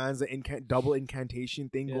 2 hands, the double incantation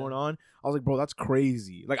thing Yeah. going on, I was like, bro, that's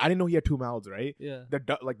crazy. Like I didn't know he had 2 mouths, right? Yeah.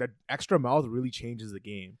 The extra mouth really changes the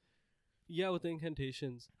game. Yeah, with the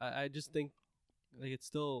incantations. I just think like it's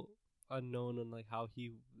still unknown on like how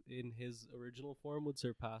he in his original form would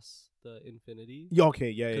surpass the infinity. Yeah, okay,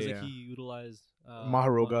 yeah. Because like he utilized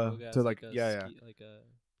Maharoga as, to, like, a yeah. like a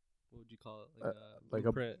what would you call it? Like a like a-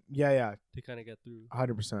 blueprint Yeah, to kind of get through.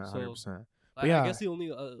 100%, So- 100%. I yeah. guess the only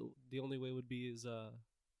way would be is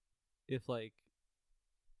if like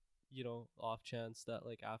off chance that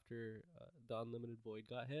like after the unlimited void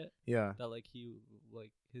got hit Yeah. that like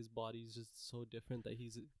his body's just so different that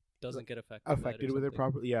doesn't get affected by Affected or with it something.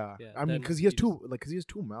 properly, yeah. Yeah, I mean, then because he has he he has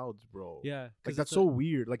 2 mouths, bro. Yeah, Like 'cause that's it's so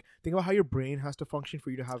weird. Like think about how your brain has to function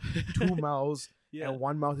for you to have 2 mouths and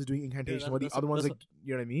one mouth is doing incantation, while the other one's like,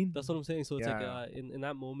 you know what I mean? That's what I'm saying. So it's like in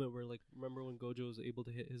that moment where like, remember when Gojo was able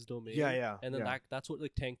to hit his domain? And then that's what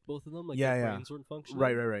like tanked both of them. Like their brains weren't functioning.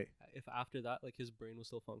 Right. If after that like his brain was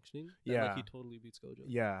still functioning, then like he totally beats Gojo.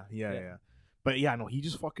 Yeah. But yeah, no, he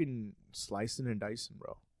just fucking slicing and dicing,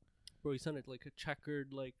 bro. Bro, he sounded like a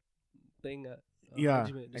checkered like thing.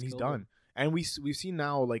 And he's done. And we've seen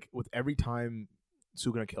now, like, with every time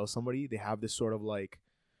Sukuna kills somebody, they have this sort of like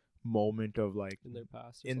moment of like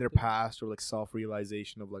in their past or like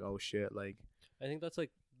self-realization of like, oh shit, like I think that's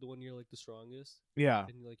like the one you're like the strongest,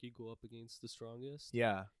 and like you go up against the strongest, you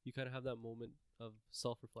kind of have that moment of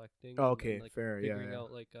self-reflecting. Okay, and, like, fair. Figuring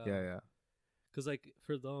out like because like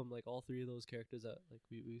for them, like all three of those characters that like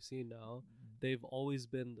we've seen now, they've always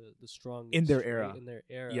been the strongest in their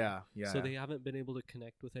era. So they haven't been able to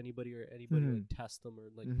connect with anybody or like test them or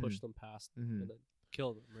like push them past and then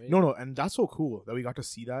kill them, right? No, and that's so cool that we got to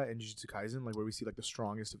see that in Jujutsu Kaisen, like where we see like the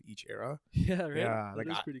strongest of each era. Yeah, right. Yeah, that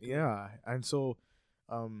is pretty cool. Yeah, and so,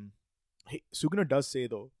 Sukuna does say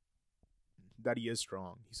though that he is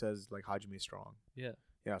strong. He says like Hajime is strong. Yeah.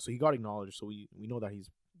 So he got acknowledged. So we know that he's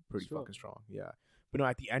pretty fucking strong. Yeah, but no,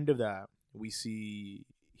 at the end of that we see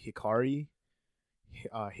Hikari,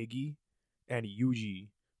 Higi, and Yuji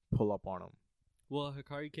pull up on him. Well,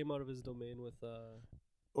 Hikari came out of his domain with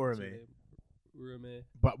Urame.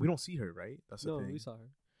 But we don't see her, right? That's the thing. No, we saw her.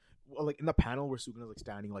 Well, like in the panel where Sukuna's like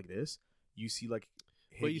standing like this, you see like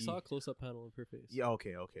Higi. But you saw a close-up panel of her face. Yeah,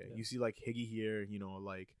 okay. Yeah. You see like Higi here, you know,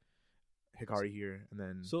 like Hikari here, and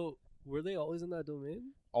then. So were they always in that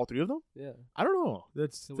domain? All three of them? Yeah. I don't know.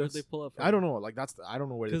 So where did they pull up from? I don't know. Like I don't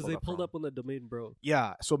know where they pulled up. Because they pulled up when the domain broke.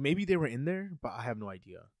 Yeah. So maybe they were in there, but I have no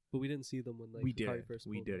idea. But we didn't see them when like Hikari first.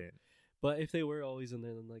 We didn't. But if they were always in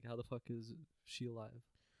there, then like how the fuck is she alive?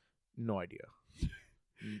 No idea.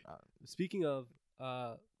 Speaking of,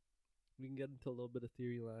 we can get into a little bit of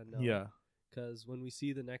theory land now. Yeah. Because when we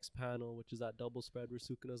see the next panel, which is that double spread where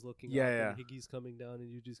Sukuna's looking up and Higi's coming down and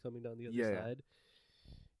Yuji's coming down the other side,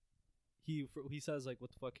 he says like,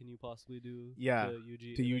 "What the fuck can you possibly do?" to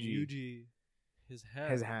Yuji. Yuji, his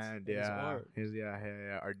hand, his arms.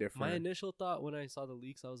 Are different. My initial thought when I saw the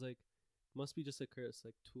leaks, I was like, must be just a curse,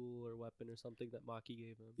 like tool or weapon or something that Maki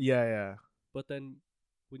gave him. Yeah. But then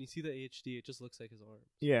when you see the HD, it just looks like his arms.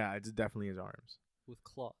 Yeah, it's definitely his arms with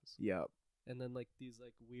claws. Yep. And then like these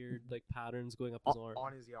like weird like patterns going up his arm.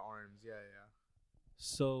 On his arms. Yeah.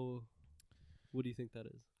 So, what do you think that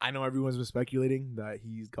is? I know everyone's been speculating that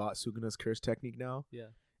he's got Sukuna's curse technique now. Yeah.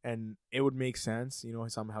 And it would make sense, you know,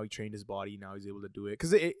 somehow he trained his body, now he's able to do it.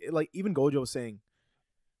 Because like even Gojo was saying.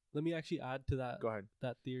 Let me actually add to that. Go ahead.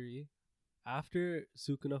 That theory. After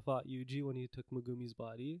Sukuna fought Yuji when he took Megumi's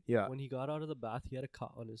body, when he got out of the bath, he had a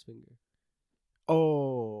cut on his finger.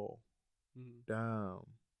 Oh. Damn.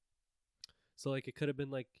 So like it could have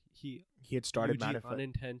been like he had started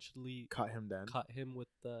unintentionally cut him with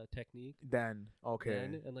the technique. Then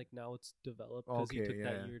and like now it's developed because he took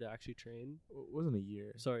that year to actually train. It wasn't a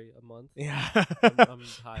year. Sorry, a month. Yeah. I'm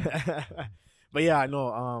tired. But yeah,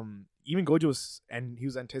 no. Even Gojo he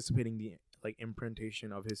was anticipating the like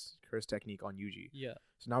imprintation of his curse technique on Yuji. Yeah.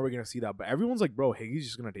 So now we're gonna see that, but everyone's like, bro, Higi's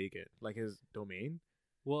just gonna take it, like his domain.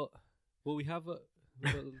 Well, we have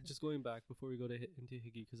just going back before we go into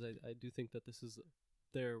Higi, because I do think that this is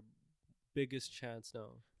their biggest chance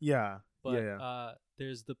now. Yeah. But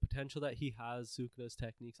there's the potential that he has Sukuna's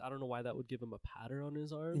techniques. I don't know why that would give him a pattern on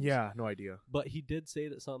his arms. Yeah, no idea. But he did say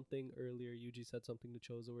that something earlier. Yuji said something to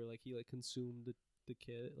Chozo where like he like consumed the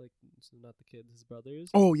kid, like not the kids, his brothers.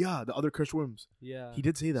 Oh yeah, the other cursed worms. Yeah, he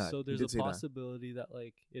did say that. So there's a possibility that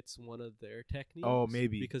like it's one of their techniques. Oh,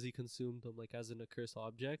 maybe because he consumed them like as an accursed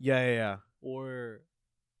object. Yeah. Or,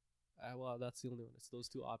 well, that's the only one. It's those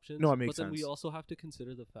two options. No, it makes sense. But then we also have to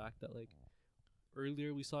consider the fact that like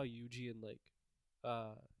earlier we saw Yuji in like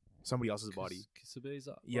somebody else's body, Kisabe's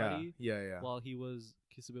body. Yeah. While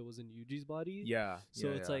Kisebe was in Yuji's body. Yeah.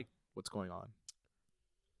 So it's like, what's going on?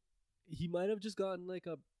 He might have just gotten like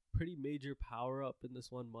a pretty major power up in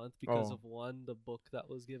this 1 month because of the book that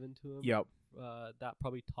was given to him. Yep. That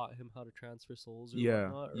probably taught him how to transfer souls or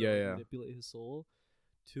whatnot, or manipulate his soul.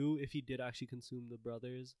 2, if he did actually consume the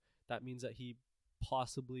brothers, that means that he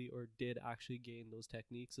possibly or did actually gain those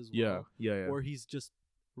techniques as well. Yeah. Or he's just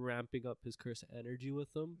ramping up his curse energy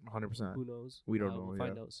with them. 100%. Who knows? We don't know. We'll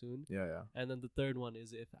find out soon. Yeah. And then the third one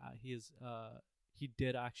is if he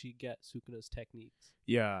did actually get Sukuna's techniques.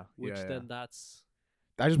 Yeah. Which then that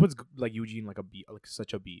just puts like Yuji in like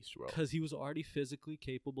such a beast, bro. Because he was already physically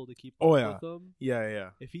capable to keep up with them.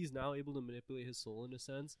 Yeah. If he's now able to manipulate his soul in a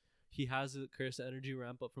sense, he has a curse energy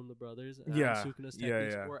ramp up from the brothers. And Yeah. Sukuna's Yeah,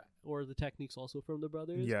 techniques, yeah. or the techniques also from the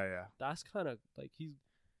brothers. Yeah. That's kind of like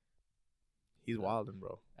He's wildin',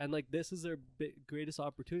 bro. and like this is their greatest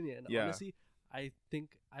opportunity. And Yeah. honestly, I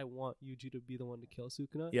think I want Yuji to be the one to kill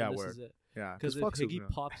Sukuna. Yeah, and this word. is it. Yeah. Because if fuck Higgy Sukuna.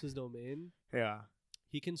 pops his domain, Yeah.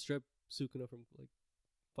 he can strip Sukuna from like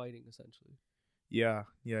fighting essentially. Yeah.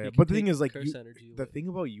 He Yeah. can But the thing take is, like, curse energy the away. thing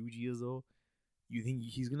about Yuji is though, you think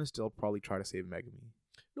he's gonna still probably try to save Megumi.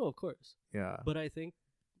 No, of course. Yeah. But I think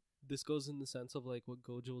this goes in the sense of like what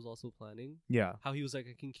Gojo was also planning. Yeah. How he was like,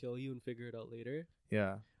 I can kill you and figure it out later.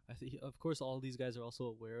 Yeah. I think, of course, all these guys are also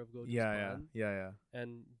aware of Gojo's Yeah. plan, Yeah.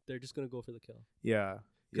 and they're just gonna go for the kill. Yeah.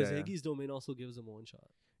 Because Yeah. Higgy's domain also gives him one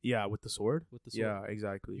shot Yeah, with the sword. with the sword. Yeah,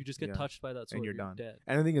 exactly. You just get Yeah. touched by that sword, and you're done. dead,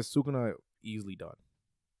 And the thing is, Sukuna easily done.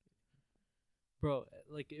 bro.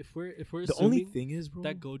 Like if we're The only assuming thing is, bro.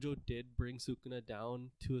 that Gojo did bring Sukuna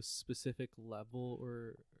down to a specific level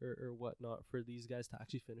or whatnot for these guys to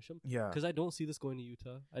actually finish him. Yeah. Because I don't see this going to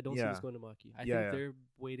Yuta. I don't see this going to Maki. I Yeah, think they're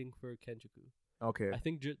waiting for Kenjaku. Okay. I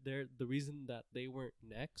think they're the reason that they weren't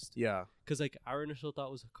next. Yeah. Because like our initial thought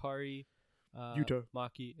was Hikari, Yuta.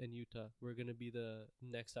 Maki, and Yuta were gonna be the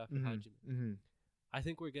next after Mhm. Hajime. Mm-hmm. I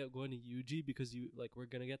think we're going to Yuji because we're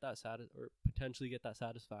gonna get that or potentially get that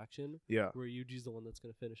satisfaction Yeah. where Yuji's the one that's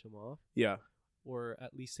gonna finish him off Yeah. or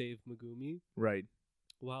at least save Megumi. Right.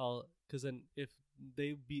 Because then if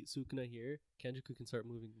they beat Sukuna here, Kenjaku can start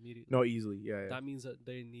moving immediately. No, easily. Yeah. That means that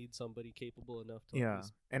they need somebody capable enough to. Yeah.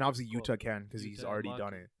 And obviously go Yuta can because Yuta he's and already Maki.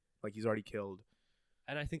 done it. Like he's already killed.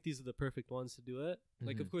 And I think these are the perfect ones to do it.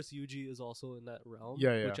 Like, Mhm. of course, Yuji is also in that realm.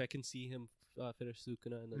 Yeah. Which I can see him finish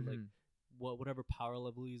Sukuna and then like Mhm. whatever power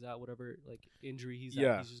level he's at, whatever like injury he's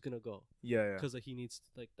Yeah. at, he's just gonna go Yeah. because like he needs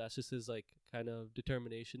like that's just his like kind of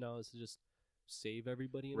determination now is to just save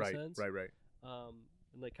everybody in a sense. Right.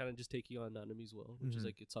 And like kind of just taking on Nanami's will, which is Mhm.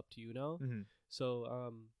 like it's up to you now. Mm-hmm.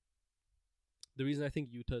 So the reason I think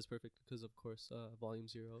Yuta is perfect because of course Volume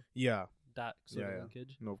 0 Yeah. that sort Yeah. of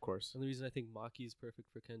linkage. No, of course. And the reason I think Maki is perfect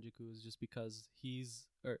for Kenjaku is just because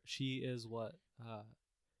she is what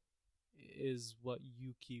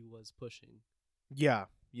Yuki was pushing. Yeah.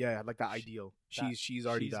 Like that ideal. She's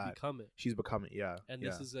already that. Become it. She's become it. Yeah. And yeah.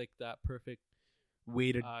 this is like that perfect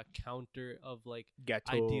way to counter of like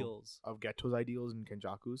Geto ideals. of Geto's ideals and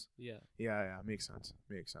Kenjaku's. Yeah. Yeah. Makes sense.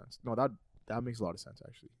 No, that makes a lot of sense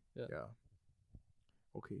actually. Yeah.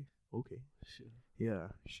 Okay. Shit. Yeah.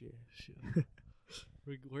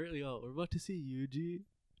 We're about to see Yuji,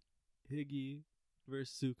 Higgy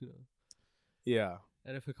versus Sukuna. Yeah.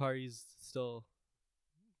 And if Hikari's still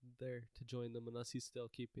there to join them, unless he's still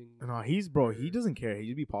keeping. No, he doesn't care. He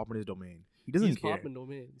just be popping his domain. He doesn't care. He's popping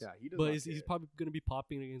domains. Yeah, he does. But he's probably gonna be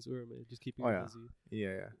popping against Urame, just keeping him busy.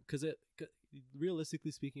 Yeah. Because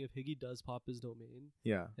realistically speaking, if Higgy does pop his domain,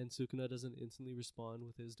 Yeah. and Sukuna doesn't instantly respond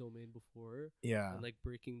with his domain before, Yeah. and like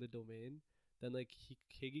breaking the domain, then like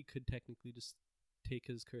Higgy could technically just take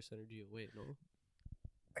his curse energy away. No.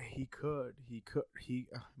 He could.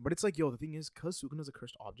 But it's like, yo, the thing is, cause Sukuna's a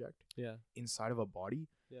cursed object. Yeah. Inside of a body.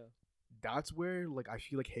 Yeah. That's where like I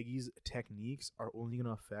feel like Higgy's techniques are only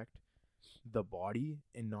gonna affect the body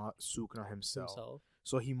and not Sukuna himself.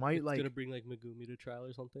 So he might it's like gonna bring like Megumi to trial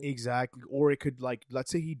or something. Exactly. Or it could like, let's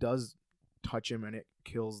say he does touch him and it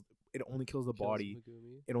only kills the body.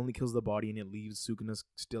 Megumi. It only kills the body and it leaves Sukuna's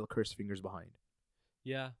still cursed fingers behind.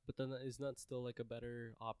 Yeah, but then is not still like a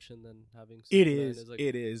better option than having It Sukuna in is. his, like,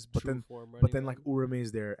 It is. But true then form But then, running like, Urame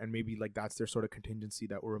is there, and maybe, like, that's their sort of contingency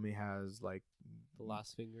that Urame has, like... the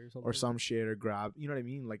last finger or something. Or some shit, or grab. You know what I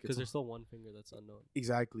mean? Like, Because there's still one finger that's unknown.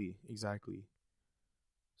 Exactly.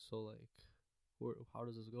 So, like, how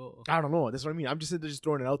does this go? I don't know. That's what I mean. I'm just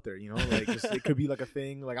throwing it out there, you know? Like, it could be, like, a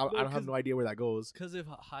thing. Like, I don't have no idea where that goes. Because if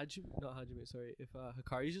if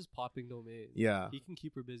Hikari's just popping domain, Yeah. he can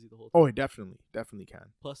keep her busy the whole time. Oh, he definitely can.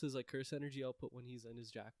 Plus his, like, curse energy output when he's in his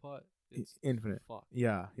jackpot, it's infinite. fuck.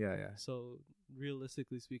 Yeah. So,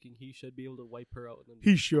 realistically speaking, he should be able to wipe her out. And then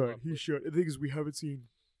He should. The thing is, we haven't seen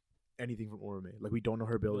anything from Urame. Like, we don't know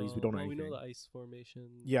her abilities. We don't know anything. We know the ice formation.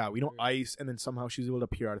 Yeah, we know ice, and then somehow she's able to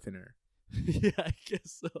appear out of thin air. Yeah, I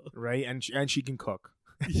guess so. Right? And she can cook.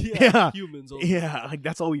 Yeah. Humans. Only. Yeah, like,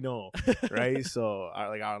 that's all we know. Right? So, I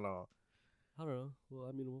don't know. I don't know. Well,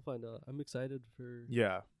 I mean, we'll find out. I'm excited for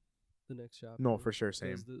the next chapter. No, for sure.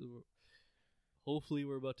 Same. Hopefully,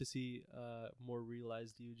 we're about to see more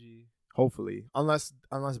realized Yuji. Hopefully. Unless,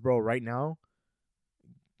 bro, right now,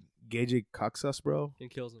 Geiji cucks us, bro. And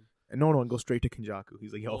kills him. And no, and go straight to Kenjaku.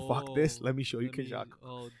 He's like, yo, fuck this. Let me show you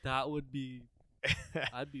Kenjaku. That would be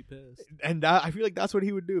I'd be pissed. And that, I feel like that's what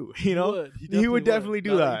he would do. You know, he would definitely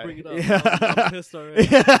do Now that. you bring it up, I'm pissed already.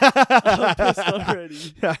 I'm pissed already.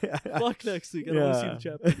 Fuck next week. I don't want to see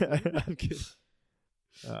the chapter. I'm kidding.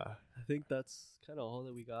 I think that's kind of all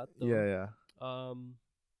that we got, though. Yeah. I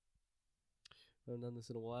haven't done this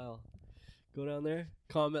in a while. Go down there,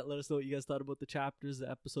 comment, let us know what you guys thought about the chapters,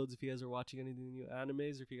 the episodes, if you guys are watching any of the new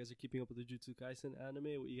animes, or if you guys are keeping up with the Jujutsu Kaisen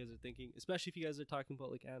anime, what you guys are thinking, especially if you guys are talking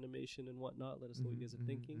about like animation and whatnot. Let us know what you guys are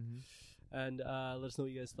thinking. And let us know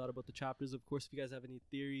what you guys thought about the chapters. Of course, if you guys have any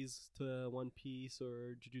theories to One Piece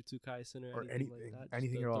or Jujutsu Kaisen or anything like that,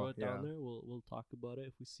 anything just at throw all, it down there. We'll talk about it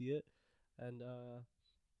if we see it. And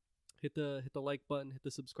hit the like button, hit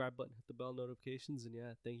the subscribe button, hit the bell notifications, and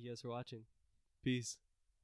yeah, thank you guys for watching. Peace.